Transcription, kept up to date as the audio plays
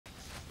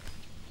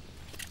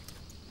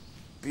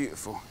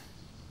beautiful.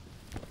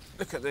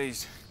 Look at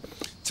these.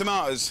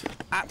 Tomatoes.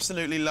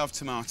 Absolutely love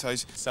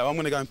tomatoes. So I'm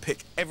going to go and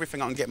pick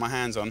everything I can get my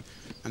hands on,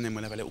 and then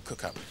we'll have a little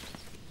cook-up.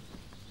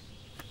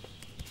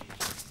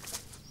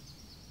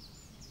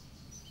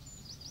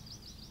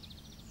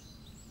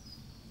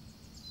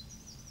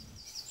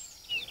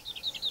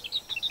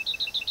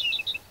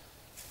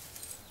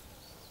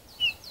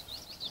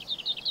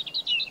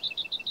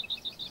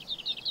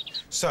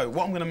 So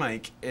what I'm going to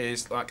make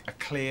is like a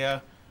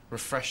clear,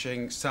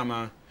 refreshing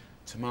summer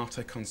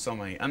tomato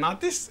consommé. And I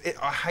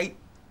hate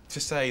to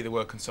say the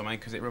word consommé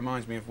because it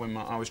reminds me of when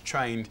I was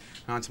trained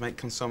and I had to make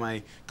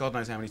consommé God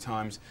knows how many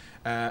times.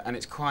 And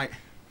it's quite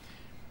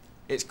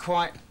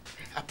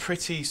a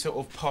pretty sort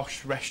of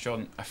posh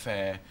restaurant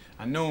affair.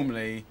 And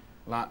normally,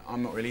 like,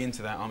 I'm not really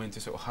into that. I'm into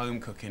sort of home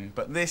cooking.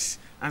 But this,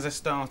 as a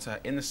starter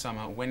in the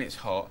summer when it's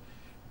hot,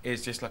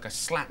 is just like a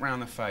slap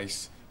round the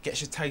face.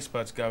 Gets your taste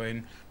buds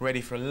going, ready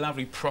for a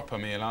lovely proper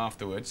meal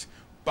afterwards.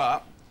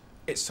 But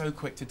it's so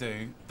quick to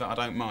do that I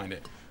don't mind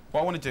it.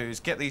 What I want to do is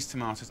get these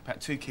tomatoes,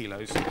 about 2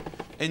 kilos,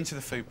 into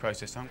the food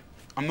processor.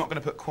 I'm not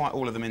going to put quite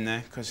all of them in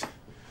there because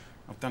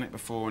I've done it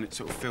before and it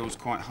sort of feels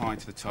quite high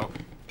to the top.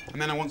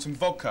 And then I want some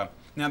vodka.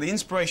 Now the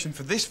inspiration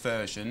for this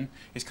version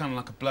is kind of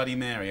like a Bloody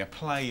Mary, a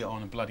play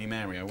on a Bloody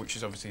Mary, which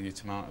is obviously your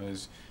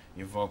tomatoes,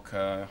 your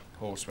vodka,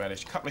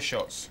 horseradish, a couple of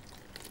shots,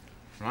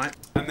 right?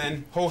 And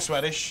then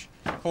horseradish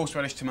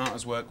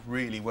tomatoes work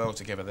really well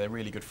together. They're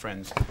really good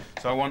friends.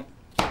 So I want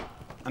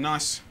a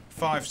nice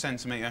 5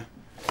 centimetre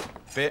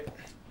bit,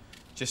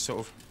 just sort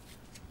of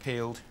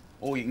peeled,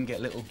 or you can get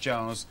little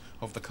jars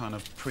of the kind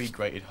of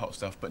pre-grated hot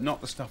stuff, but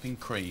not the stuff in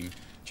cream,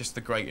 just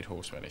the grated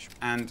horseradish.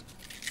 And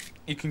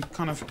you can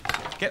kind of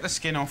get the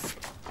skin off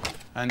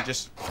and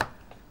just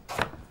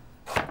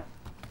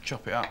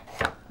chop it up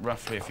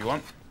roughly if you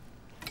want.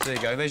 There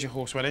you go, there's your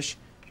horseradish.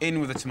 In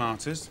with the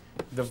tomatoes,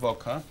 the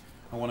vodka.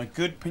 I want a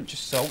good pinch of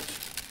salt,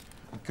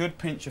 a good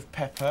pinch of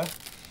pepper.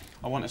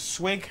 I want a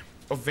swig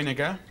of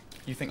vinegar.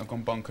 You think I've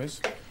gone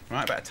bonkers.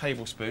 Right, about a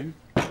tablespoon.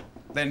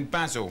 Then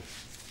basil.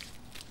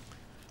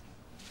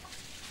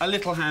 A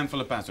little handful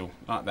of basil,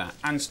 like that,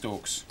 and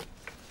stalks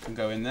can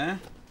go in there.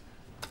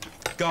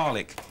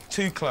 Garlic,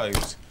 2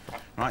 cloves,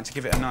 right, to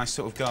give it a nice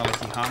sort of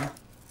garlicky hum.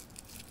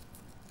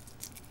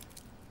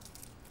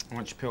 And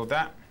once you peel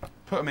that,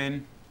 put them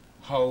in,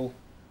 whole,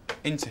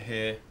 into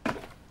here,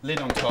 lid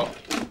on top,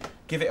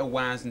 give it a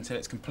waz until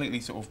it's completely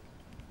sort of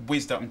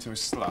whizzed up into a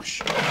slush.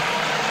 Smell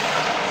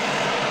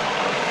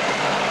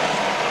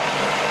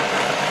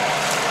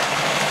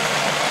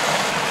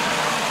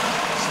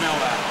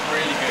that,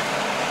 really good.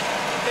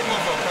 A bit more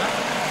vodka.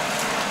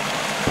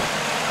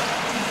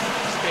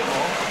 Just a bit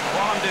more.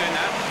 While I'm doing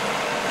that,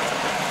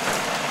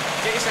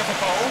 get yourself a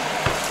bowl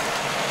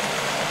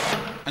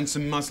and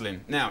some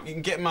muslin. Now, you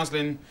can get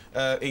muslin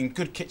in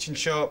good kitchen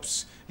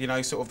shops, you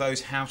know, sort of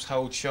those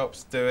household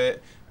shops do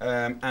it.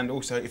 And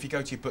also, if you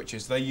go to your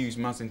butchers, they use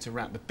muslin to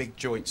wrap the big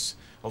joints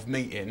of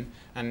meat in.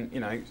 And, you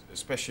know,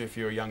 especially if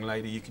you're a young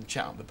lady, you can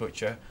chat up the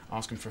butcher,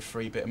 ask them for a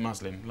free bit of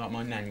muslin, like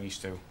my nan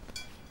used to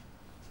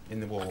in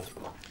the war.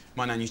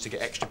 My nan used to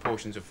get extra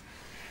portions of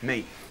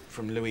meat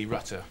from Louis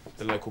Rutter,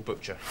 the local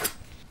butcher.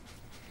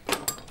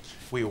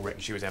 We all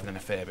reckon she was having an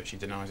affair, but she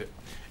denies it.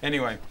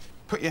 Anyway,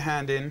 put your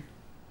hand in,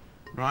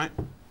 right,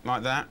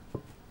 like that.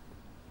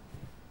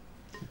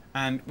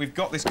 And we've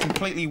got this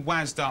completely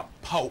wazzed up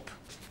pulp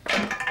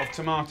of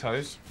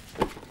tomatoes,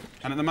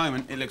 and at the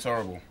moment it looks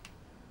horrible.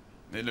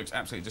 It looks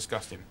absolutely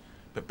disgusting,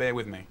 but bear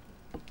with me.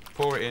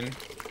 Pour it in.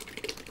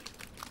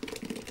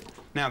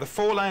 Now the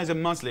 4 layers of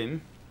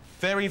muslin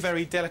very,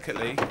 very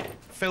delicately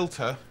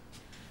filter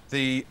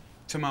the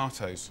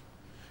tomatoes.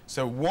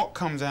 So what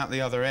comes out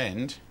the other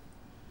end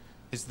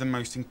is the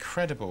most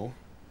incredible,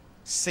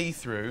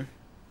 see-through,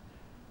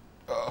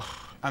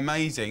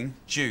 amazing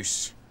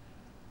juice.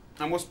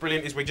 And what's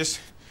brilliant is we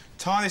just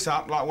tie this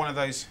up like one of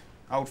those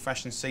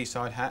old-fashioned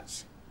seaside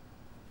hats.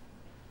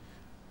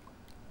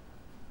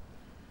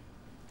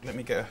 Let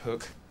me get a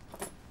hook.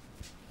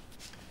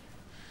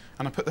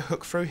 And I put the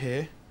hook through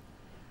here,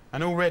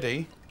 and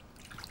already,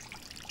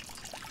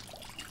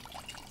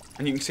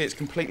 and you can see it's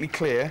completely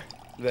clear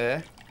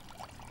there.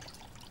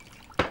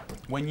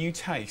 When you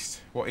taste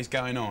what is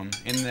going on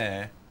in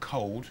there,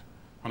 cold,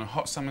 on a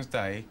hot summer's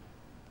day,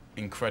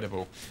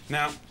 incredible.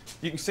 Now,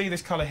 you can see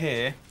this colour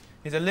here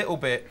is a little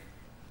bit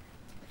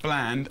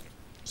bland.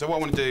 So what I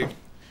want to do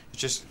is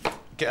just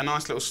get a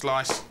nice little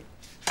slice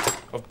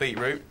of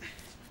beetroot.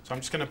 So I'm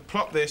just going to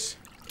plop this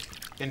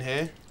in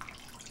here.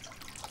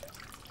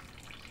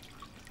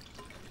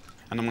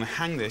 And I'm going to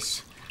hang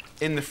this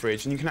in the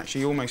fridge, and you can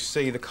actually almost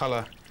see the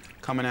colour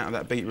coming out of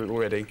that beetroot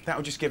already. That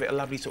will just give it a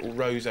lovely sort of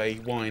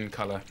rosé wine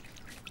colour.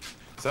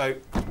 So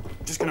I'm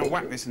just going to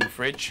whack this in the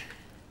fridge.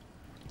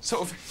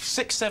 Sort of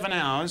 6-7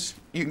 hours,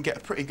 you can get a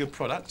pretty good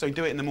product. So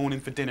do it in the morning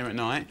for dinner at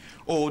night,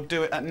 or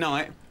do it at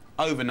night,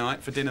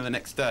 overnight, for dinner the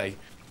next day.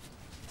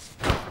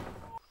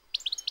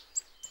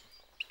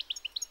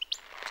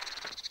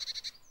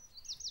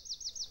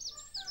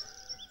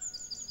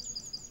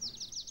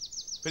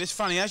 But it's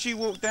funny, as you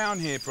walk down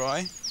here,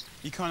 Bri,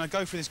 you kind of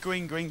go for this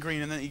green, green,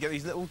 green, and then you get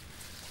these little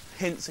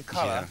hints of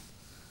colour.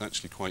 Yeah,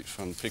 actually quite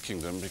fun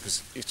picking them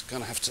because you're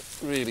going to have to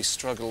really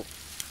struggle,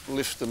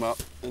 lift them up,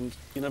 and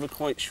you're never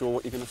quite sure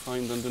what you're going to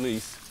find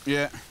underneath.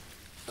 Yeah.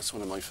 That's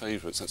one of my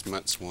favourites. That's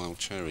Matt's Wild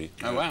Cherry.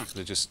 Oh, wow.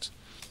 They just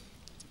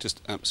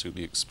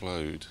absolutely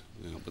explode.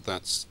 You know, but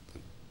that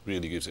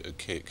really gives it a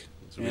kick.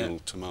 It's a real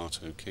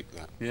tomato kick,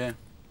 that. Yeah.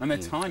 And they're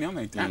tiny,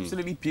 aren't they?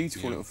 Absolutely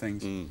beautiful little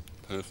things.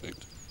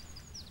 Perfect.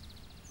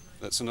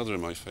 That's another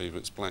of my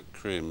favourites, Black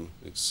Crim.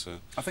 It's.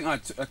 I think I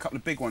had a couple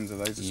of big ones of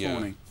those this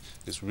morning.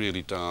 It's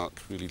really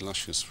dark, really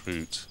luscious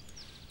fruit.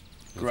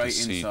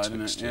 Great inside,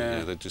 isn't it?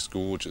 Yeah, they're just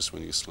gorgeous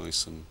when you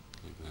slice them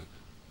like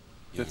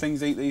that. Do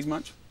things eat these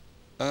much?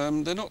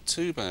 They're not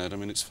too bad. I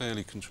mean, it's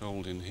fairly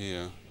controlled in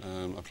here.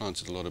 I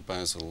planted a lot of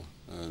basil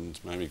and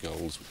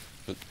marigolds,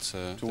 but...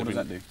 So what does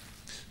that do?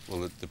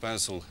 Well, the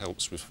basil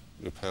helps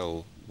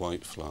repel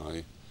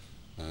whitefly,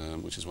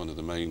 which is one of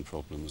the main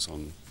problems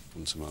on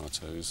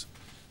tomatoes.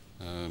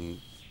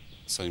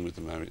 Same with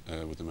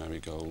the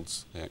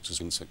marigolds. They act as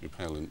insect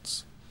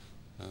repellents.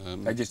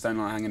 They just don't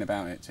like hanging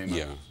about it too much?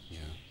 Yeah.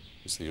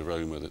 It's the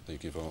aroma that they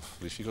give off.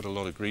 But if you've got a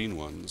lot of green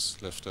ones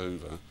left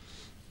over,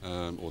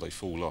 or they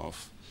fall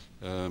off,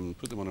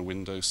 put them on a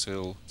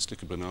windowsill,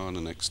 stick a banana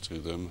next to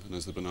them, and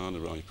as the banana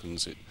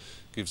ripens, it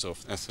gives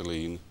off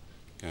ethylene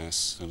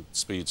gas and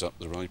speeds up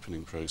the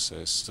ripening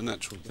process. It's a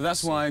natural gas. So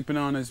that's why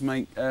bananas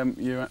make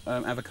your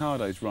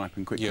avocados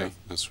ripen quickly? Yeah,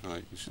 that's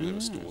right. You should never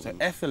store them. So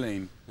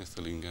ethylene?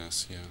 Ethylene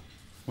gas, yeah.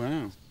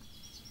 Wow.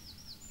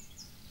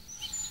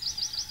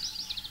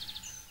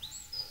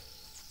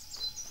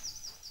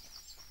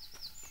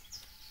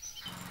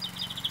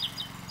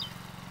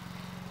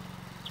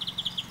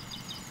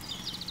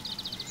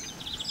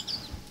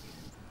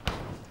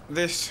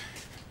 This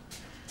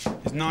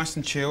is nice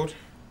and chilled.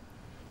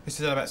 This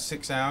is at about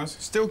 6 hours.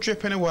 Still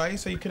dripping away,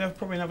 so you could have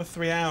probably another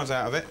 3 hours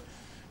out of it.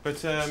 But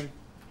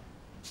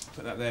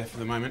put that there for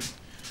the moment.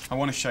 I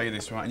want to show you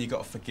this, right? And you've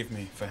got to forgive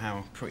me for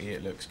how pretty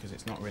it looks because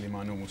it's not really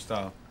my normal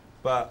style.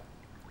 But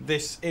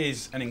this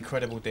is an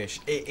incredible dish.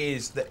 It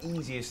is the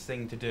easiest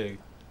thing to do.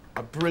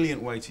 A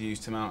brilliant way to use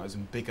tomatoes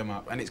and big them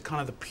up. And it's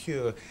kind of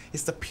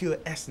it's the pure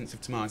essence of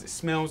tomatoes. It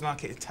smells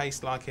like it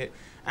tastes like it.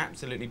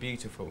 Absolutely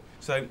beautiful.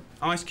 So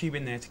ice cube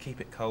in there to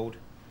keep it cold.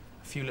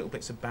 A few little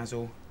bits of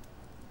basil.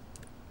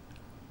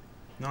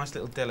 Nice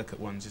little delicate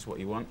ones is what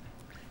you want.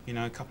 You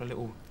know, a couple of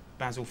little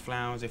basil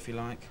flowers if you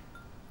like.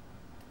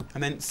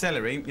 And then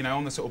celery, you know,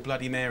 on the sort of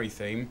Bloody Mary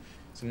theme,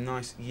 some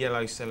nice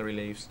yellow celery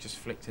leaves just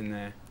flicked in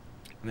there.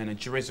 And then a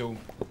drizzle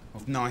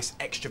of nice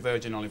extra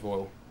virgin olive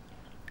oil.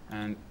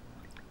 And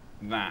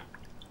that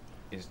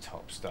is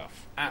top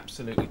stuff.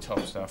 Absolutely top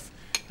stuff.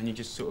 And you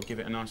just sort of give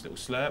it a nice little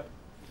slurp.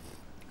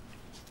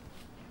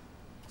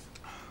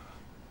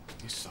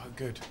 It's so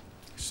good.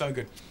 It's so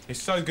good.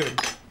 It's so good.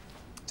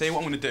 Tell you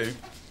what I'm going to do.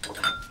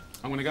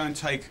 I'm going to go and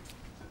take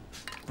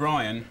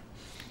Brian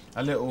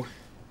a little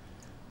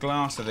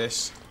glass of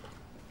this.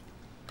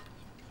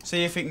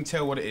 See if he can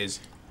tell what it is.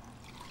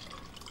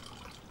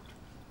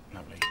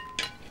 Lovely.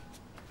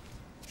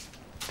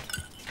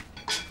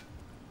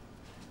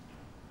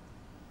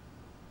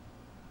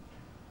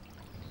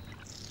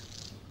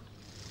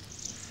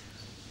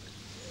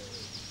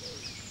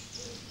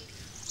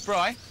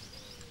 Bri,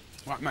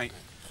 right mate,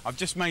 I've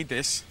just made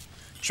this.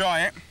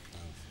 Try it.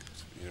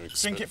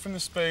 Drink it from the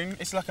spoon.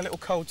 It's like a little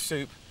cold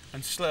soup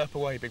and slurp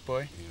away, big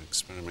boy. You're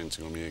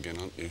experimenting on me again,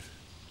 aren't you?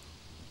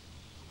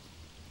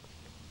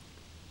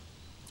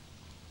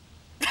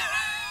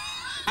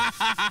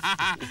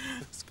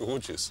 It's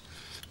gorgeous.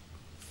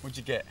 What'd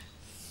you get?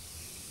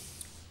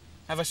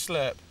 Have a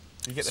slurp.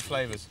 You get the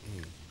flavours.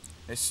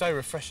 It's so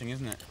refreshing,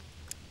 isn't it?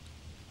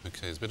 OK,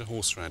 there's a bit of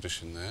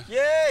horseradish in there.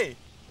 Yay!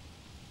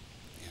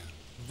 Yeah.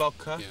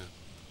 Vodka. Yeah.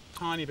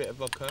 Tiny bit of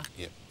vodka.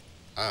 Yep.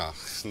 Ah,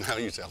 now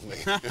you tell me.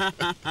 Yeah.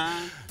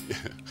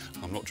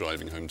 I'm not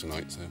driving home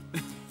tonight, so...